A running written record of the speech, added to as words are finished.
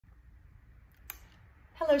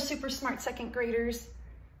Hello, super smart second graders.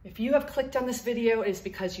 If you have clicked on this video, it is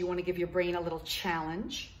because you want to give your brain a little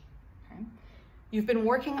challenge. Okay? You've been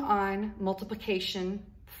working on multiplication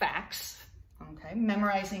facts, okay?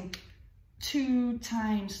 Memorizing 2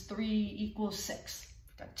 times 3 equals 6.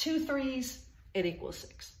 Got 2 3s, it equals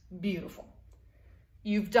 6. Beautiful.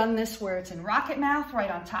 You've done this where it's in rocket math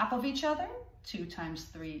right on top of each other. 2 times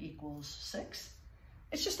 3 equals 6.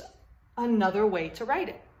 It's just another way to write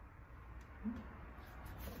it.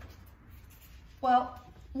 Well,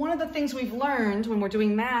 one of the things we've learned when we're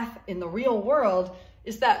doing math in the real world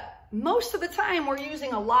is that most of the time we're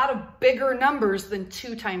using a lot of bigger numbers than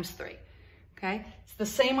 2 times 3, okay? It's the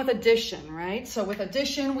same with addition, right? So with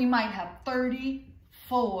addition, we might have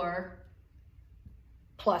 34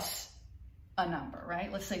 plus a number,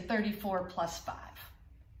 right? Let's say 34 plus 5.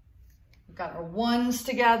 We've got our 1s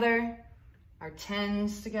together, our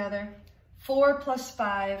 10s together. 4 plus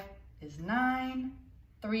 5 is 9.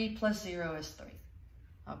 3 plus 0 is 3.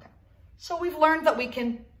 Okay, so we've learned that we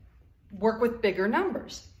can work with bigger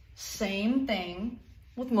numbers. Same thing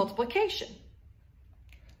with multiplication.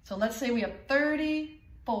 So let's say we have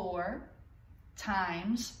 34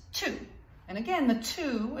 times 2. And again, the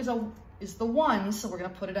 2 is the 1, so we're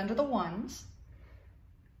going to put it under the 1s.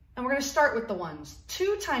 And we're going to start with the 1s.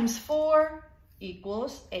 2 times 4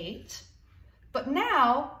 equals 8. But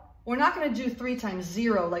now, we're not going to do 3 times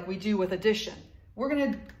 0 like we do with addition. We're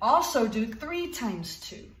going to also do 3 times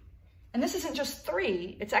 2. And this isn't just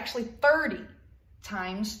 3, it's actually 30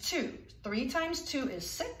 times 2. 3 times 2 is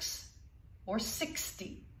 6, or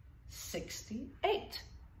 60. 68.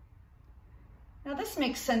 Now this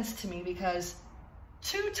makes sense to me because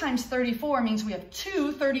 2 times 34 means we have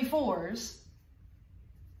 2 34s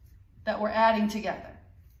that we're adding together.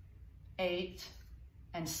 8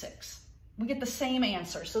 and 6. We get the same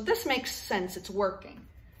answer. So this makes sense, it's working.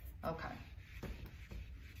 Okay.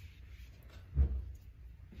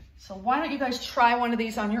 So why don't you guys try one of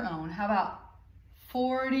these on your own? How about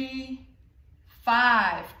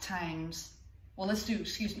 45 times, well, let's do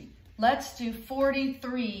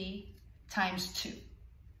 43 times 2.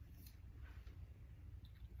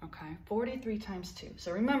 Okay, 43 times 2.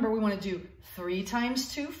 So remember, we want to do 3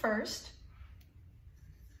 times 2 first.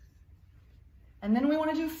 And then we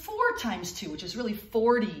want to do 4 times 2, which is really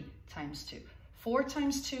 40 times 2. 4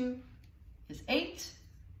 times 2 is 8,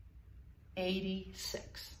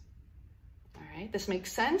 86. All right, this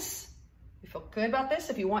makes sense. You feel good about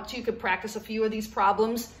this? If you want to, you could practice a few of these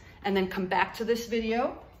problems and then come back to this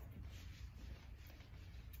video.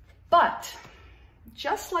 But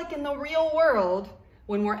just like in the real world,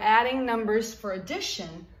 when we're adding numbers for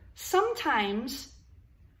addition, sometimes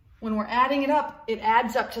when we're adding it up, it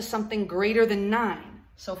adds up to something greater than 9.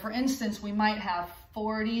 So for instance, we might have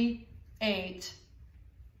 48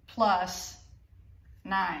 plus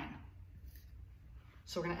 9.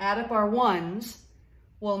 So we're going to add up our 1s.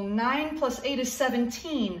 Well, 9 plus 8 is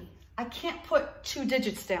 17. I can't put 2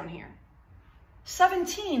 digits down here.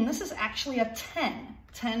 17, this is actually a 10.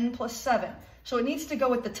 10 plus 7. So it needs to go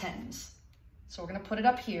with the 10s. So we're going to put it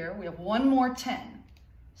up here. We have one more 10.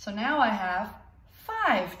 So now I have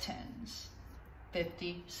 5 10s,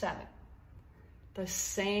 57. The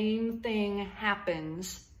same thing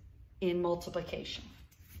happens in multiplication.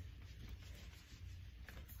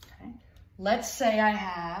 Okay. Let's say I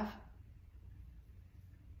have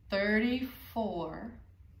 34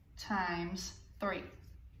 times 3.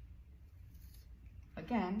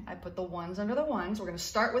 Again, I put the 1s under the 1s. We're going to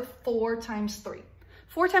start with 4 times 3.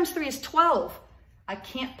 4 times 3 is 12. I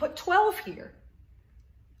can't put 12 here.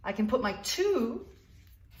 I can put my 2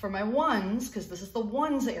 for my 1s because this is the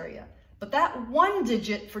 1s area. But that 1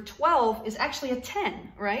 digit for 12 is actually a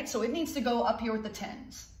 10, right? So it needs to go up here with the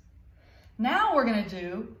 10s. Now we're going to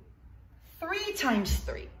do 3 times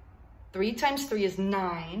 3. 3 times 3 is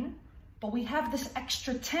 9, but we have this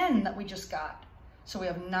extra 10 that we just got. So we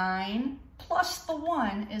have 9 plus the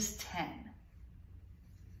 1 is 10.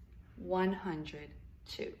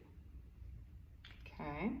 102.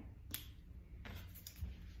 Okay.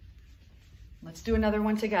 Let's do another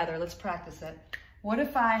one together. Let's practice it. What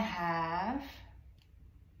if I have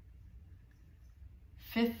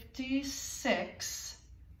 56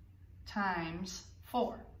 times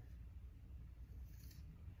 4?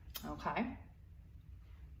 Okay.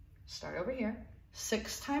 Start over here.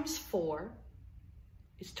 6 times 4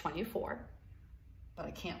 is 24. But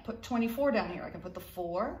I can't put 24 down here. I can put the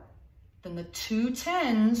 4. Then the 2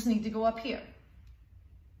 10s need to go up here.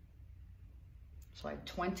 So I have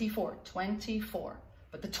 24, 24.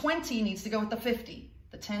 But the 20 needs to go with the 50.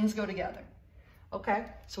 The 10s go together. Okay,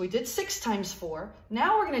 so we did 6 times 4.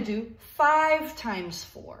 Now we're going to do 5 times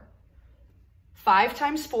 4. 5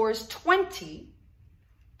 times 4 is 20,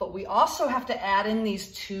 but we also have to add in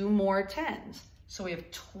these 2 more 10s. So we have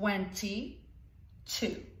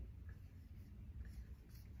 22.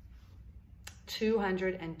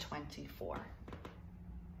 224.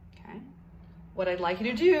 Okay. What I'd like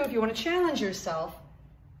you to do, if you want to challenge yourself,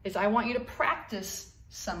 is I want you to practice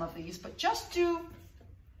some of these, but just do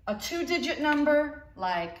a 2-digit number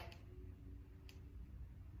like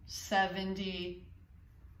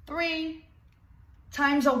 73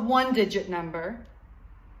 times a 1-digit number.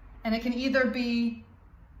 And it can either be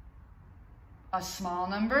a small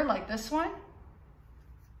number like this one,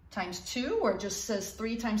 times 2, where it just says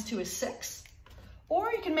 3 times 2 is 6.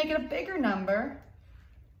 Or you can make it a bigger number,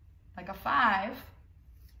 like a 5.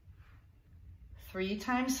 3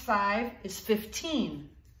 times 5 is 15.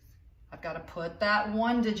 I've got to put that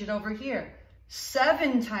 1 digit over here.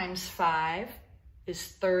 7 times 5 is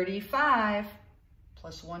 35,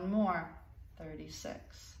 plus 1 more,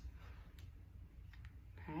 36.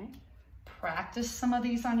 Okay, practice some of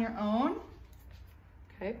these on your own.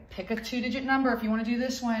 Okay, pick a 2-digit number if you want to do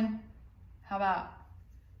this one. How about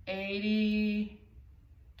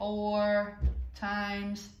 84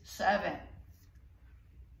 times 7?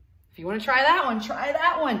 If you want to try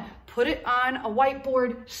that one. Put it on a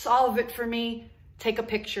whiteboard, solve it for me, take a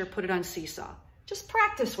picture, put it on Seesaw. Just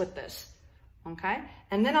practice with this, okay?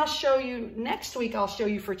 And then I'll show you, next week I'll show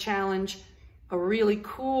you for challenge a really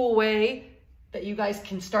cool way that you guys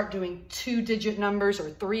can start doing 2-digit numbers or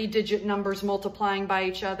 3-digit numbers multiplying by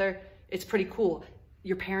each other. It's pretty cool.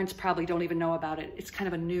 Your parents probably don't even know about it. It's kind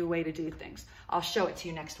of a new way to do things. I'll show it to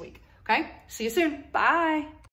you next week, okay? See you soon, bye.